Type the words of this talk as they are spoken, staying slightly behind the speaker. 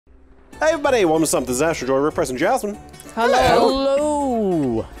Hey everybody, welcome to Stumpt. This is Asher, Joy, Rick, Press, and Jasmine. Hello.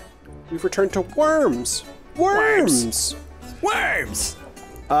 Hello. We've returned to Worms. Worms.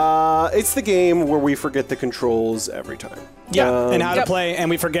 It's the game where we forget the controls every time. Yeah, and how to play, and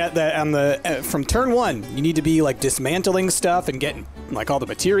we forget that on the from turn 1, you need to be like dismantling stuff and getting like all the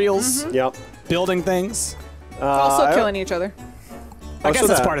materials. Yep. Building things. Also killing each other. I guess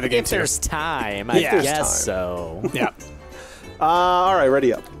that's part of the game If too. there's time, I Yeah. guess so. Yeah. All right,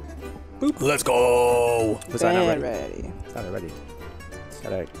 ready up. Boop. Let's go. Was I not ready? Ready. Not ready.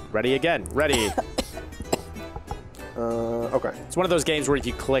 Ready again. Ready. Okay. It's one of those games where if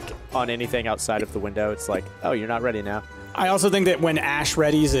you click on anything outside of the window, it's like, oh, you're not ready now. I also think that when Ash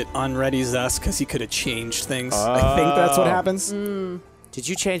readies, it unreadies us because he could have changed things. I think that's what happens. Did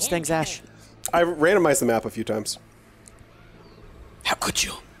you change things, Ash? I randomized the map a few times. How could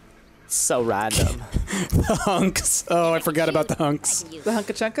you? So random. The hunks. Oh, I forgot about the hunks. The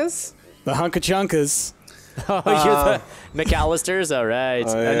Hunka-Chunkas? The hunka-chunkas. Oh, you're the McAllisters? All right.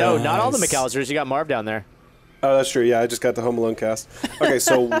 yeah. No, not all the McAllisters. You got Marv down there. Oh, that's true. Yeah, I just got the Home Alone cast. Okay,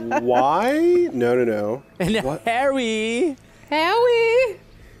 so why? No. And What? Harry. Howie!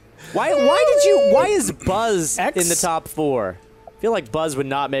 Why is Buzz X? in the top 4? I feel like Buzz would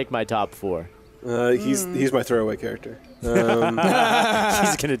not make my top 4. He's my throwaway character.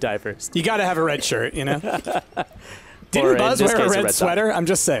 He's gonna die first. You got to have a red shirt, you know? Or Didn't in Buzz this wear a case, a red red sweater? I'm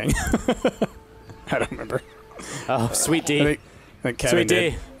just saying. I don't remember. Oh, Sweet D. I think Kevin Sweet D.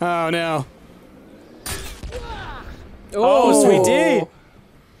 did. Oh, no. Oh, Sweet D.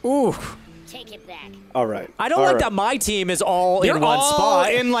 Ooh. Take it back. All right. I don't All like right. that my team is all You're in one all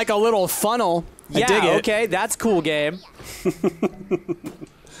spot. in like a little funnel. Yeah, I dig it. okay, that's cool game.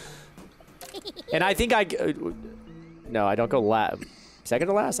 And I think no, I don't go last. Second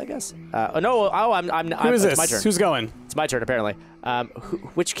to last, I guess. No, I'm. Who is it's this? my turn. Who's going? It's my turn apparently.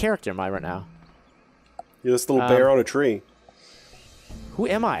 Which character am I right now? You're this little bear on a tree. Who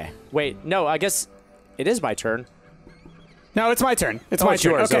am I? Wait, no, I guess it is my turn. No, it's my turn. It's Oh, my it's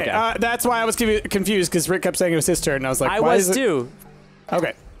turn. yours, Okay, okay. that's why I was confused because Rick kept saying it was his turn, and I was like, I why was is it? too.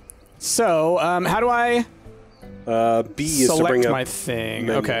 Okay. So, how do I B is to select bring up my thing?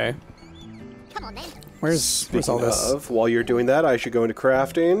 menu. Okay. Come on, then. Where's all Speaking this? of, while you're doing that, I should go into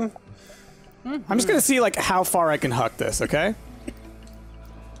crafting. I'm just gonna see like how far I can huck this. Okay.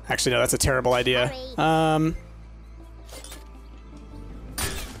 Actually, no, that's a terrible idea.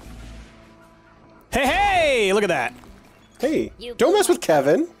 Hey! Look at that. Hey, don't mess with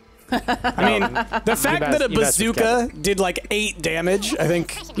Kevin. I mean, the fact that a you messed with bazooka did like 8 damage, I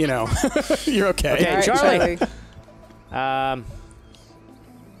think, you know, you're okay. Okay, All right, Charlie.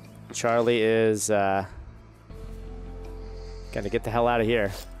 Charlie is gonna get the hell out of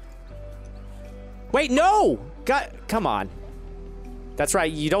here. Wait, no! Come on. That's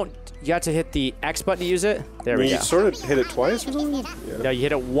right. You have to hit the X button to use it. There we You go. sort of hit it twice or something? Yeah. No, you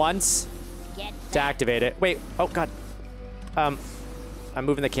hit it once Get to activate it. Wait. Oh God. I'm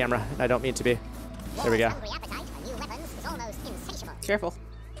moving the camera. I don't mean to be. There we go. hungry appetite for new weapons is almost insatiable. Careful.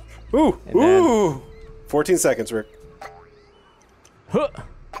 Ooh, And then- ooh. 14 seconds, Rick. Huh.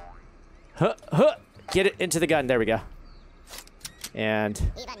 Huh. Huh. Get it into the gun. There we go. And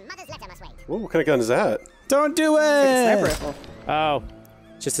Even mother's letter must wait. Ooh, what kind of gun is that? Don't do Sniper it! rifle. oh,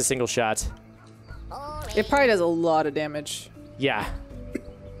 just a single shot. It probably does a lot of damage. Yeah.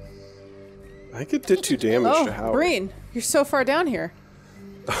 I could did 2 damage to Oh, Howard. Breen, you're so far down here.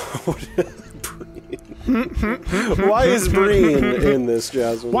 Why is Breen in this,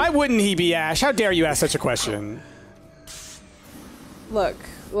 Jasmine? Why wouldn't he be Ash? How dare you ask such a question? Look,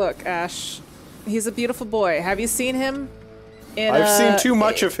 Ash. He's a beautiful boy. Have you seen him? I've seen too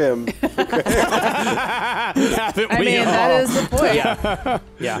much of him. Haven't I we mean, all? that is the point.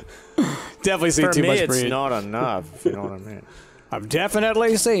 Yeah. Definitely seen For too me, much it's Breen. not enough. If you know what I mean. I've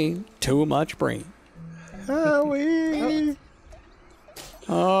definitely seen too much Breen. Howie.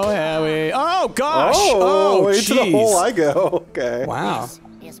 Oh, Howie. Oh, gosh. Oh, into the jeez. hole I go. Okay. Wow.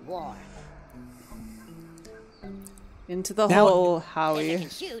 Is war. Into the Now- hole, I Howie. can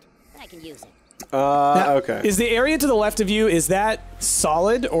shoot, I can use it. Now, Okay. Is the area to the left of you, is that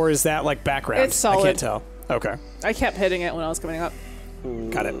solid or is that like background? It's I solid. can't tell. Okay. I kept hitting it when I was coming up.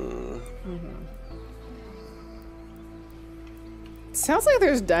 Got it. Sounds like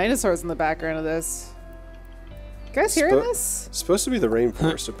there's dinosaurs in the background of this. You guys hearing this? Supposed to be the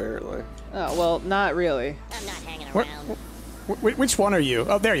rainforest, apparently. Oh, well, not really. I'm not hanging Where- around. Which one are you?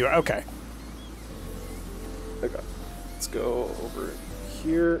 Oh, there you are. Okay. Okay. Let's go over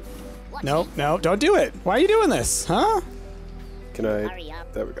here. No, no, don't do it. Why are you doing this? Huh? Can I? Hurry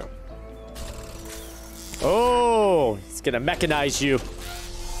up. There we go. Oh, it's gonna mechanize you.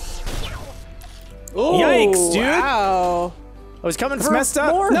 Yikes, dude. Wow. I was coming It's for messed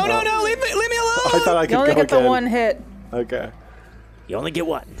up. more. No, leave me alone. I thought I could You only go get the again. one hit. Okay. You only get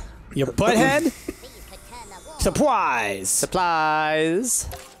one. You butthead. These could turn the war. Supplies. Supplies.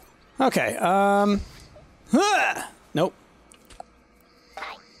 Okay. Nope.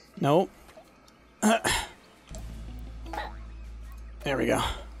 Nope. There we go.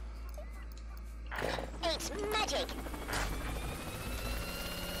 It's magic.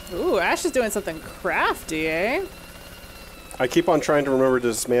 Ooh, Ash is doing something crafty, eh? I keep on trying to remember to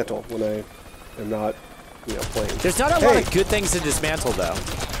dismantle when I am not, playing. There's not a lot of good things to dismantle, though.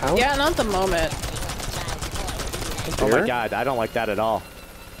 How? Yeah, not at the moment. Oh my There? god, I don't like that at all.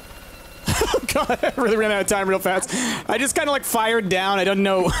 God, I really ran out of time real fast. I just kind of like fired down. I don't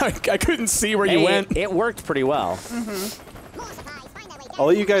know. I couldn't see where you Hey, went. It worked pretty well. More supplies find their way down. I'll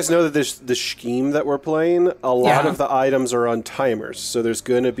let you guys know that there's the scheme that we're playing. A lot Yeah. of the items are on timers, so there's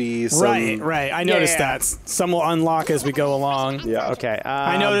going to be some. Right. I noticed Yeah. that. Some will unlock as we go along. Yeah. Okay.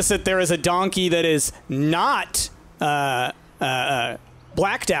 I noticed that there is a donkey that is not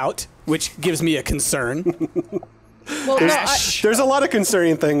blacked out, which gives me a concern. Well, no, There's a lot of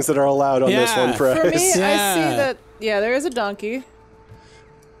concerning things that are allowed on this Yeah. one, for me, Price. I see Yeah. that. Yeah, there is a donkey. It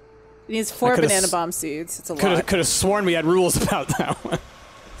needs 4 could've banana s- bomb seeds. It's a lot. Could have sworn we had rules about that one.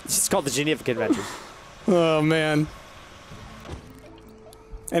 It's called the Geneva Convention. Oh man.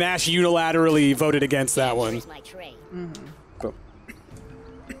 And Ash unilaterally voted against that one. Here's my trade. Oh,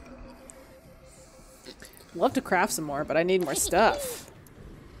 Love to craft some more, but I need more stuff.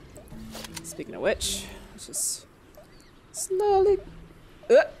 Speaking of which, let's just slowly.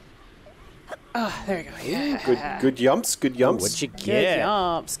 Ah, there you go. Yeah. good yumps. Good yumps. What'd you Good get?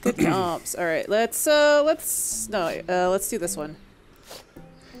 yumps. Good yumps. All right, let's do this one.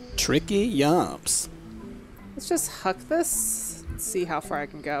 Tricky yumps. Let's just huck this. Let's see how far I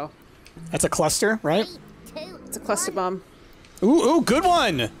can go. That's a cluster, right? 2, It's a cluster bomb. Ooh, good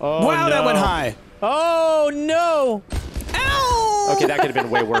one. Oh, wow, that no. went high. Oh no! Ow! Okay, that could have been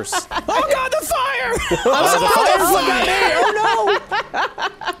way worse. Oh god, the fire! Oh,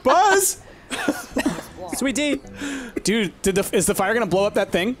 Buzz! Sweet D. Dude, is the fire gonna blow up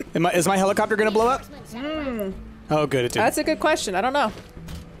that thing? Is my helicopter gonna blow up? Oh, good, it did. That's a good question. I don't know.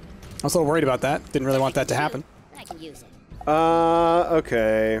 I was a little worried about that. Didn't really want that to happen. I can use it.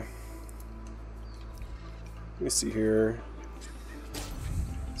 Okay. Let me see here.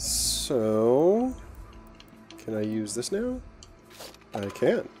 So, can I use this now? I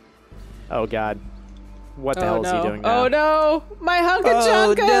can. Oh god. What the hell is he doing now? Oh no! My hunka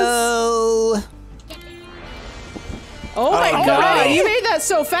chunkas! no! Oh my no. god! You made that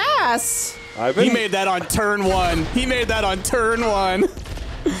so fast! I've been. He made that on turn one.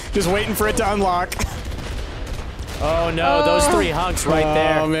 Just waiting for it to unlock. Oh no, those 3 hunks right Oh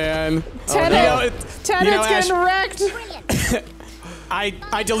there. man. Tenet's Ash, getting wrecked!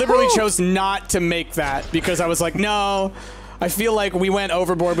 I deliberately chose not to make that because I was like, no, I feel like we went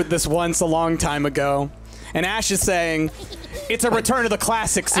overboard with this once a long time ago. And Ash is saying, it's a return to the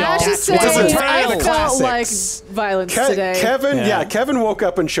classics, y'all. Ash is It's a saying, return I to the felt like classics. violence today. Kevin, Yeah. Kevin woke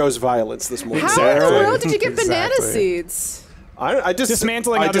up and chose violence this morning. How in the Exactly. world did you get banana Exactly. seeds? I just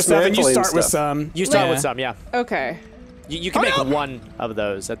Dismantling I other stuff, and you dismantling start with stuff. some. You start Yeah. with some, yeah. Okay. You can Oh, make no. one of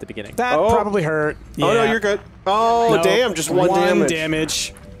those at the beginning. That Oh. probably hurt. Oh no, Yeah. you're good. Oh No, damn, just one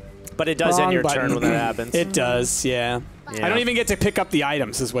damage. But it does end Wrong your button. turn when that happens. It does, yeah. Yeah. I don't even get to pick up the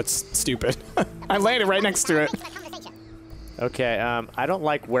items, is what's stupid. I landed right next to it. Thanks for the conversation. Okay, I don't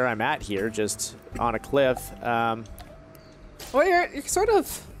like where I'm at here, just on a cliff. Well, you're sort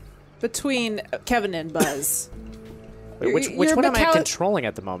of between Kevin and Buzz. Wait, which you're one am I McAll- controlling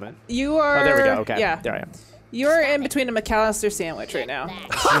at the moment? You are. Oh, there we go. Okay, Yeah. there I am. You're in between a McAllister sandwich right now. Yeah,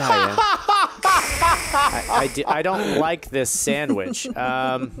 I don't like this sandwich.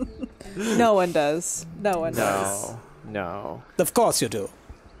 No one does. No one does. No. Of course you do.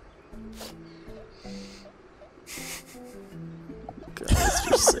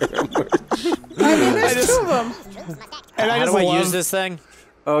 I mean, there's 2 of them. And I How just do I love, use this thing?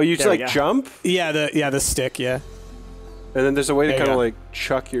 Oh, you just There we like go. jump, Yeah, the stick, yeah. and then there's a way to There you kind of go. like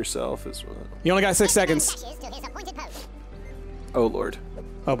chuck yourself as well. You only got 6 seconds. Dashes to his appointed post. Oh lord.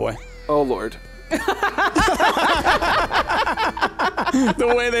 Oh boy. Oh lord. The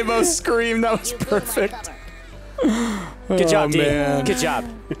way they both screamed, that was perfect. Good job, D. man. Good job.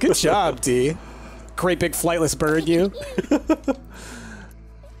 Good job, D. Great big flightless bird, you.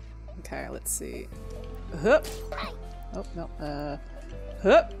 Okay, let's see. Hup. Oh, no.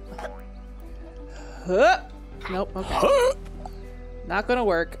 Hup. Hup. Nope. Okay. Not gonna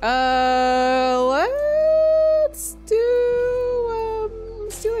work. Let's do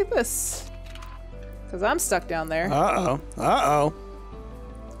like this. Because I'm stuck down there. Uh-oh. Uh-oh.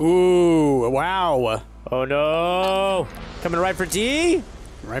 Ooh, wow. Oh no! Coming right for D.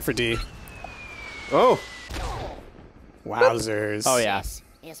 Right for D. Oh. Wowzers. Oh yeah,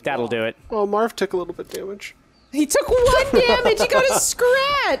 Yes, that'll war. do it. Well, Marv took a little bit damage. He took 1 damage. He got a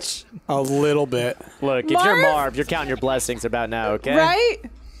scratch. A little bit. Look, if you're Marv? Marv, you're counting your blessings about now, okay? Right?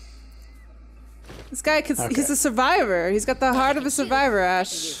 This guy, he's a survivor. He's got the heart of a survivor,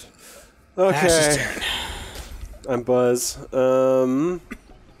 Ash. Okay. Ash's turn. I'm Buzz. Buzz,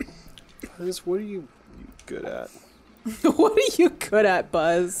 what are you good at? What are you good at,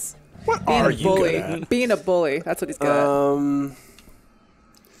 Buzz? What Being are a you bully. good at? Being a bully. That's what he's good at.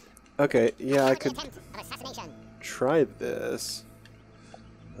 Okay, yeah, I could Attempt of assassination. try this.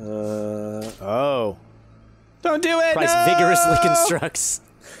 Oh. Don't do it. Price no! vigorously constructs.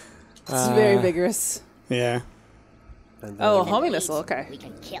 It's very vigorous. Yeah. and then- Oh, homing missile. Okay. We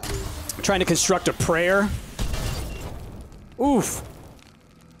can kill. Trying to construct a prayer. Oof.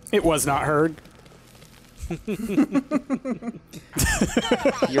 It was not heard.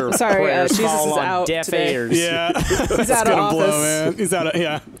 Your Sorry, prayers Jesus fall is on out deaf today. ears. Yeah. He's out of Gonna blow, office. man. He's out of,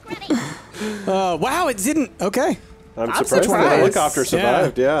 yeah. Wow, it didn't. Okay. I'm I'm surprised the surprised. helicopter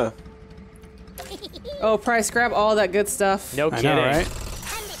survived, yeah. Oh, Price, grab all that good stuff. No I kidding. know, right?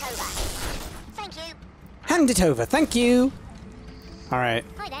 Hand it over. Thank you. Hand it over. Thank you. All right.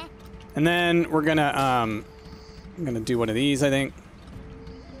 Hi there. And then we're gonna I'm gonna do one of these, I think.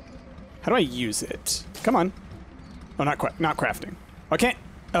 How do I use it? Come on. Oh, not crafting. I can't.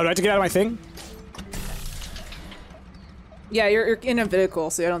 Oh, do I have to get out of my thing? Yeah, you're in a vehicle,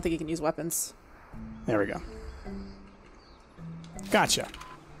 so I don't think you can use weapons. There we go. Gotcha.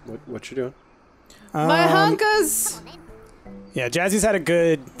 What you doing? My hunkas! Yeah, Jazzy's had a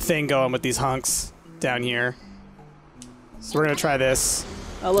good thing going with these hunks down here. So we're gonna try this.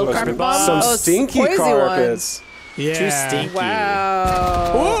 A little carpet bomb. Some Oh, stinky poisy carpets. ones. Yeah. Too stinky.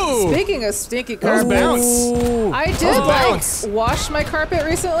 Wow. Ooh. Speaking of stinky Those carpets, bounce. I did Those like bounce. wash my carpet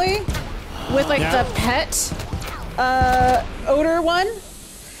recently with like Yeah. the pet odor one,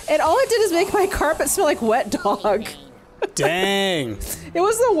 and all it did is make my carpet smell like wet dog. Dang. It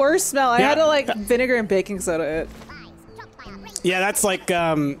was the worst smell. I Yeah. had to like vinegar and baking soda it. Dropped by our brain. Yeah, that's like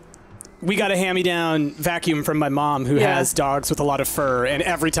we got a hand-me-down vacuum from my mom who Yeah. has dogs with a lot of fur, and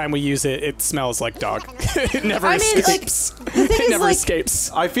every time we use it, it smells like dog. It never I mean, like, escapes. the thing It is, never like,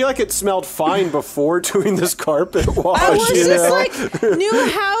 escapes. I feel like it smelled fine before doing this carpet wash. I was you just know? like, new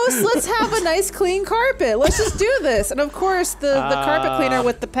house, let's have a nice clean carpet. Let's just do this. And of course, the carpet cleaner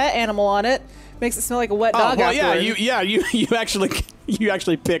with the pet animal on it makes it smell like a wet dog well, afterward. you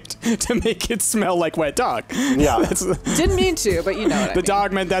actually picked to make it smell like wet dog. Yeah. That's the Didn't mean to, but you know what I mean.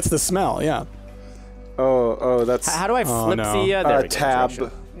 dog meant that's the smell. Yeah. Oh, that's How do I flip no. the there we go, tab.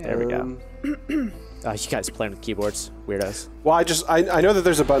 direction. There we go. Oh, you guys playing with keyboards, weirdos. Well, I know that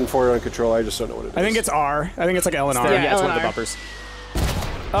there's a button for it on controller. I just don't know what it is. I think it's R. I think it's like L and R. Yeah, it's one of the LNR. bumpers.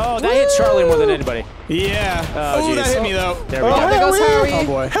 Oh, that hit Charlie more than anybody. Yeah. Oh, Ooh, that geez. hit me though. There we go. There goes Howie. Oh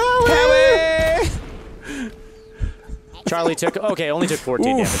boy. Howie! Charlie took only took 14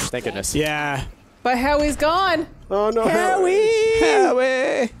 damage. Thank goodness. Yeah. But Howie's gone. Oh no,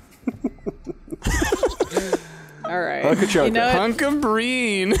 Howie. All right. Uncle Chunka. You know what? Hunk of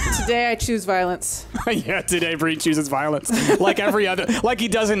Breen. Today I choose violence. Yeah, today Breen chooses violence. Like he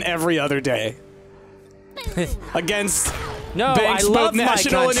does in every other day. Against No, banks, I both love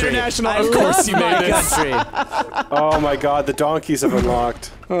national my and country. international. I Of course you love made my it. country. Oh my God, the donkeys have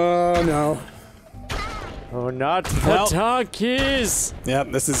unlocked. Oh no. Oh, not the Well. donkeys.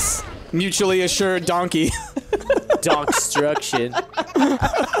 Yep, this is mutually assured donkey. Donkstruction.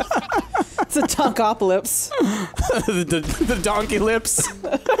 It's a tonkopolis. the donkey lips.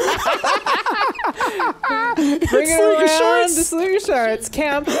 Bring it Salute your around shorts. to salute your shorts.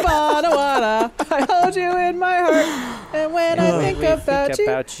 Camp Bonawada. I hold you in my heart. And when I think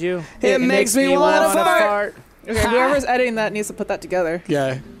about you, It makes me wanna wanna fart. Okay, whoever's editing that needs to put that together.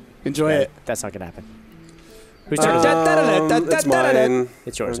 Yeah, enjoy it. That's not gonna happen. Whose turn is it? It's mine.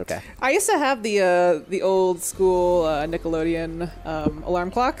 It's yours. Okay. I used to have the old school Nickelodeon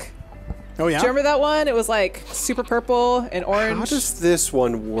alarm clock. Oh yeah. Do you remember that one? It was like super purple and orange. How does this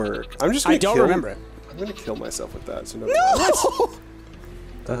one work? I'm just I gonna don't kill, remember it. I'm gonna kill myself with that. So no.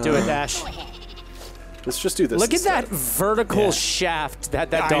 Don't do it, Dash. Let's just do this. Look at that instead. vertical shaft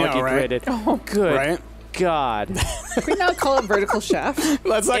that I donkey know, right? created. Oh, good Right? God. Can we now call it vertical shaft?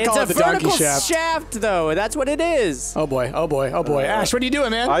 Let's not It's call a it the donkey vertical shaft. shaft, though. That's what it is. Oh boy. Oh boy. Oh boy. Ash, what are you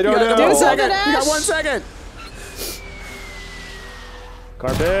doing, man? I don't You got know. one Do second. something, You got Ash. 1 second.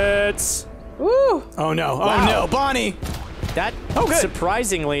 Carpets. Woo! Oh no. Oh no, Bonnie. That good.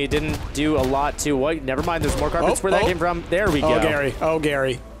 surprisingly didn't do a lot to what. Never mind, there's more carpets where that came from. There we go. Oh, Gary. Oh,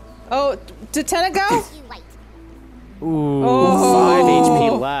 Gary. Oh, did Tenna go? You wait. Ooh, Oh.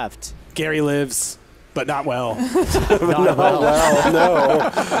 5 HP left. Gary lives, but not well. Not well. Well,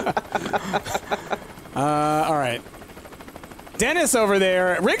 no. All right. Dennis over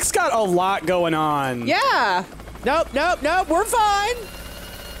there. Rick's got a lot going on. Yeah. Nope, nope, nope. We're fine.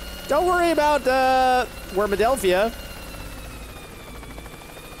 Don't worry about Wormadelphia.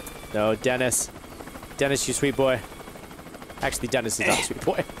 No, Dennis. Dennis, you sweet boy. Actually, Dennis is not a sweet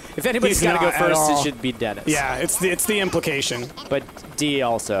boy. If anybody's He's gonna go not at first, all. it should be Dennis. Yeah, it's the implication. But D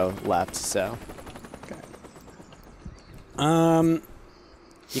also left, so.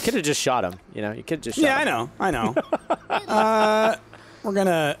 You could have just shot him. You know, you could have just shot Yeah, him. I know. We're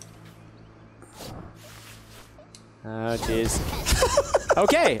gonna. Oh, jeez.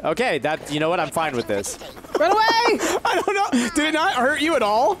 Okay. That, you know what? I'm fine with this. Run away! I don't know. Did it not hurt you at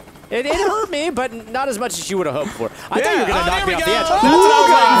all? It hurt me, but not as much as you would have hoped for. I thought you were going to knock me off the edge. That's what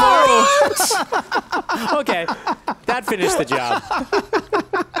I was waiting for. Okay, that finished the job.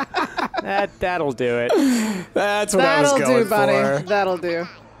 That'll do it. That's what I was That'll going do, buddy. for. That'll do.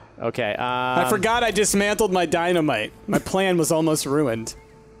 Okay. I forgot I dismantled my dynamite. My plan was almost ruined.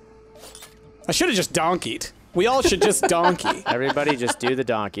 I should have just donkeyed. We all should just donkey. Everybody just do the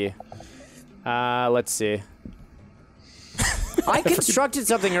donkey. Let's see. I constructed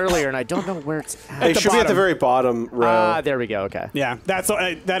something earlier, and I don't know where it's at. It should be at the very bottom row. Ah, there we go. Okay. Yeah,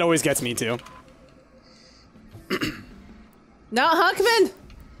 that always gets me too. Not Hunkman!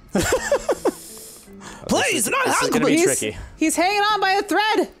 Please, not This is going to be He's- tricky. He's hanging on by a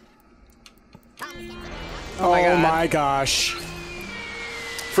thread! Oh my gosh.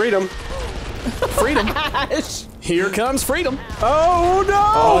 Freedom. Freedom. Ash! Here comes freedom. Oh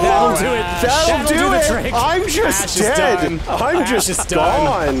no! Oh, that'll do it. That'll do the it. trick. I'm just Ash is dead. done. I'm Ash just is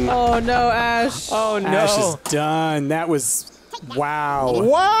done. gone. Oh no, Ash. Oh, no. Ash is done. That was wow.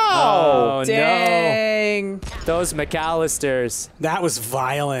 Wow. Oh, Dang. no. Those McAllisters. That was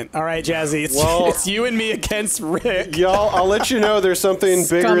violent. All right, Jazzy, Well- it's you and me against Rick. Y'all, I'll let you know there's something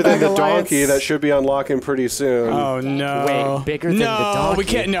bigger than Scumbag the Alliance. donkey that should be unlocking pretty soon. Oh no. Wait, bigger than the No, donkey? we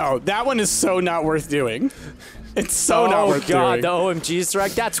can't. No, that one is so not worth doing. It's so not Oh, worth God, doing. the OMG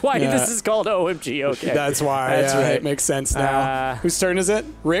strike. That's why Yeah. this is called OMG. Okay. That's why. That's yeah, right. It makes sense now. Whose turn is it?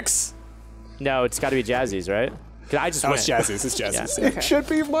 Rick's? No, it's got to be Jazzy's, right? 'Cause I just Oh, went. it's Jazzy's. It's Jazzy's. Yeah. It should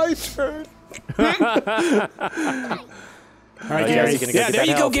be my turn. All right, Oh, Gary. Gary's gonna go Yeah, get there that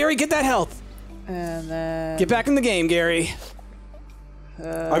you go, health. Gary. Get that health. And then... Get back in the game, Gary.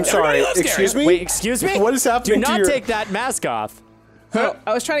 I'm sorry. loves Gary. Excuse me? Wait, excuse me? What is happening Do to not your... take that mask off. Oh,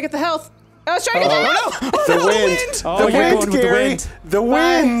 I was trying to get the health. I was trying to get the health! The wind. Oh, The you're going wind, with the Gary. wind. The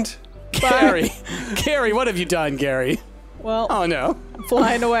wind. Gary. Gary, what have you done, Gary? Well, Oh, no. I'm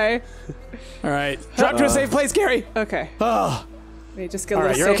flying away. All right. Drop to a safe place, Gary. Okay. Oh. Let me just get a All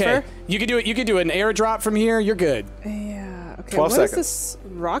right, little you're safer. okay. You can do it. You can do an airdrop from here. You're good. Yeah. Okay, 12 what does seconds. this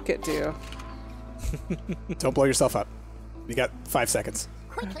rocket do? Don't blow yourself up. You got 5 seconds.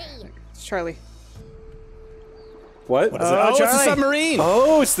 Quickly. It's Charlie. What? What is it? Oh, it's a Charlie. submarine.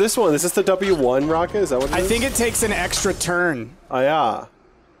 Oh, it's this one. Is this the W1 rocket? Is that what it is? I think it takes an extra turn. Oh, yeah.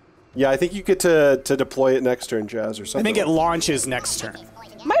 Yeah, I think you get to deploy it next turn, Jazz, or I something. think it launches next turn.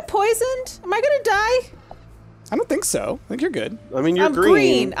 Am I poisoned? Am I gonna die? I don't think so. I think you're good. I mean, you're I'm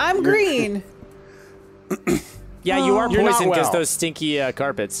green. I'm green. Yeah, you are You're not poisoned because well. those stinky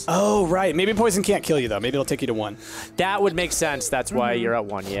carpets. Oh, right. Maybe poison can't kill you, though. Maybe it'll take you to 1. That would make sense. That's why you're at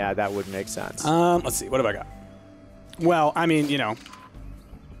 1. Yeah, that would make sense. Let's see. What have I got? Well, I mean, you know.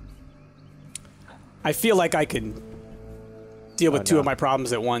 I feel like I can deal with 2 of my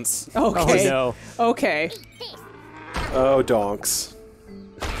problems at once. Okay. Oh, Okay. Oh, donks.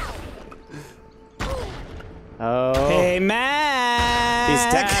 Oh. Hey, Mac! These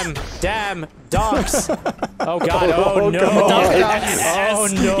damn dogs. Oh, God. Oh, no. Oh,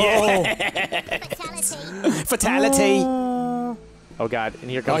 no. Fatality. Fatality. Oh, God.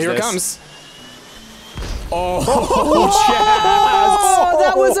 And here Oh, comes here it this. comes. Oh, Oh,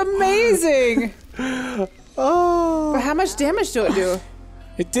 that was amazing. Oh. But how much damage do it do?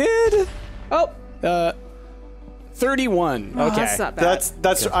 it did. Oh, 31. oh, Okay. that's not bad.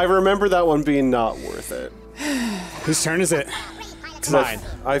 That's. I remember that one being not worth it. Whose turn is it? Mine.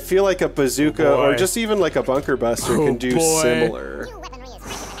 I feel like a bazooka Boy. or just even like a bunker buster Oh, can do boy. similar. New weaponry is ready for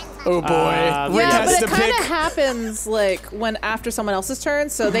hands-on. Oh, boy. Rick Yeah, has but to it kind pick. of happens like when after someone else's turn,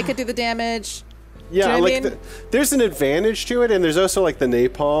 so they could do the damage. Yeah, know what I like mean? there's an advantage to it, and there's also like the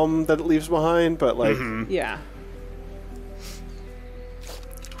napalm that it leaves behind. But like, Yeah.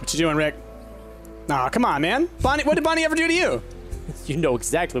 What you doing, Rick? Aw, come on, man. Bonnie, what did Bonnie ever do to you? You know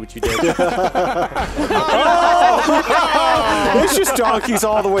exactly what you did. It's just donkeys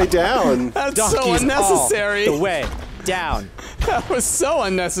all the way down. That's so Donkeys unnecessary. all the way down. That was so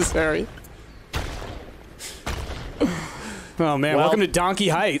unnecessary. Oh, man. Well, welcome to Donkey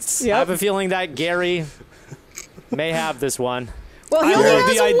Heights. I have a feeling that Gary may have this one. Well, he I only love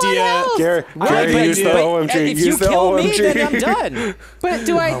has the one idea. health. Gary, Right, use the but OMG. If you Use the kill me, OMG. then I'm done. But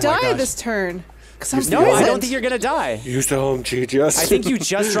do I die gosh. this turn? Because I'm No, I poisoned. don't think you're gonna die. Use the OMG, Justin. I think you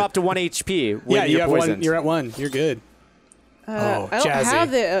just dropped to 1 HP when Yeah, you you're have poisoned. one. You're at 1. You're good. I don't jazzy.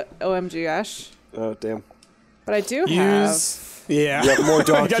 have the OMG Ash, Oh, damn. but I do Use. Yeah. You have more I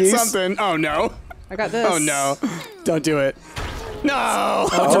got donkeys? something. Oh, no. have. I got this. Oh, no. Don't do it. No.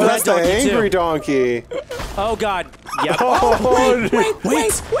 Oh, red that's the donkey, angry too. donkey. Oh God. Yep.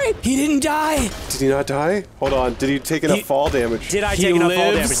 Wait. He didn't die. Did he not die? Hold on. Did he take enough fall damage? Did I take enough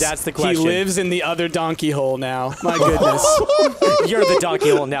fall damage? That's the question. He lives in the other donkey hole now. My goodness. You're the donkey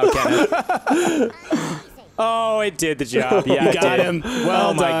hole now, Kenneth. Oh, it did the job. Yeah, You it got did. him.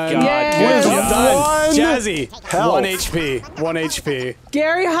 Well Oh my done. God. Yes. Good Well job. done. One Jazzy. health. 1 HP. 1 HP.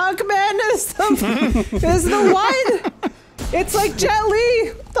 Gary Hunkman is the one. It's like Jet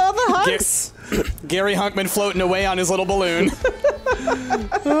Li with all the hunks. Gary Hunkman floating away on his little balloon.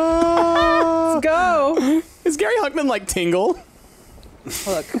 Let's go. Is Gary Hunkman like Tingle?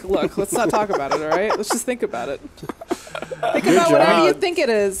 Look. Let's not talk about it. All right. Let's just think about it. Think Good about whatever job. you think it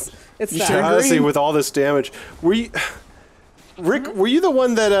is. It's that. sure? Honestly, with all this damage, were you, Rick? Were you the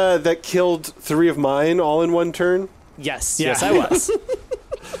one that that killed 3 of mine all in one turn? Yes. Yeah. Yes, I was.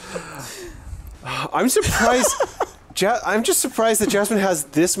 I'm surprised. I'm just surprised that Jasmine has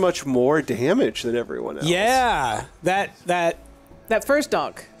this much more damage than everyone else. Yeah. That That first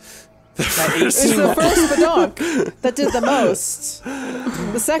donk. It's the first badonk that did the most.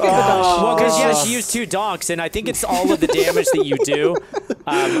 The second badonk. Well, because yeah, she used 2 donks, and I think it's all of the damage that you do,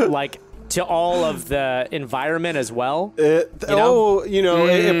 like to all of the environment as well. Oh,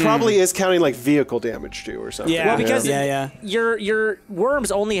 it probably is counting like vehicle damage too, or something. Yeah. Well, because Yeah. your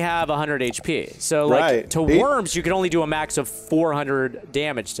worms only have 100 HP, so like Right. to worms you can only do a max of 400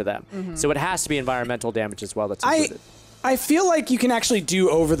 damage to them. So it has to be environmental damage as well. That's included. I feel like you can actually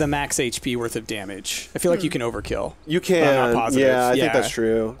do over the max HP worth of damage. I feel like you can overkill. You can. But I'm not positive. Yeah, I think that's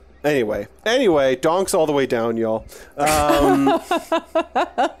true. Anyway, donks all the way down, y'all.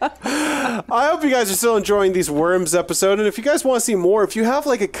 I hope you guys are still enjoying these Worms episode, and if you guys want to see more, if you have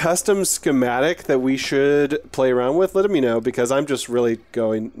like a custom schematic that we should play around with, let me know, because I'm just really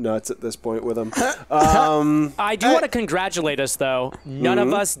going nuts at this point with them. I do want to congratulate us though. None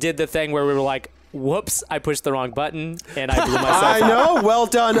of us did the thing where we were like, whoops, I pushed the wrong button and I blew myself I up. know. Well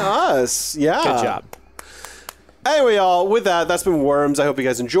done, us. Yeah. Good job. Anyway, y'all, with that, that's been Worms. I hope you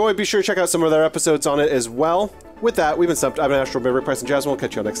guys enjoyed. Be sure to check out some of their episodes on it as well. With that, we've been Stumpt. I've been Astral, Rick Price, and Jasmine. We'll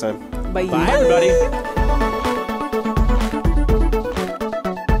catch you all next time. Bye. Bye, everybody.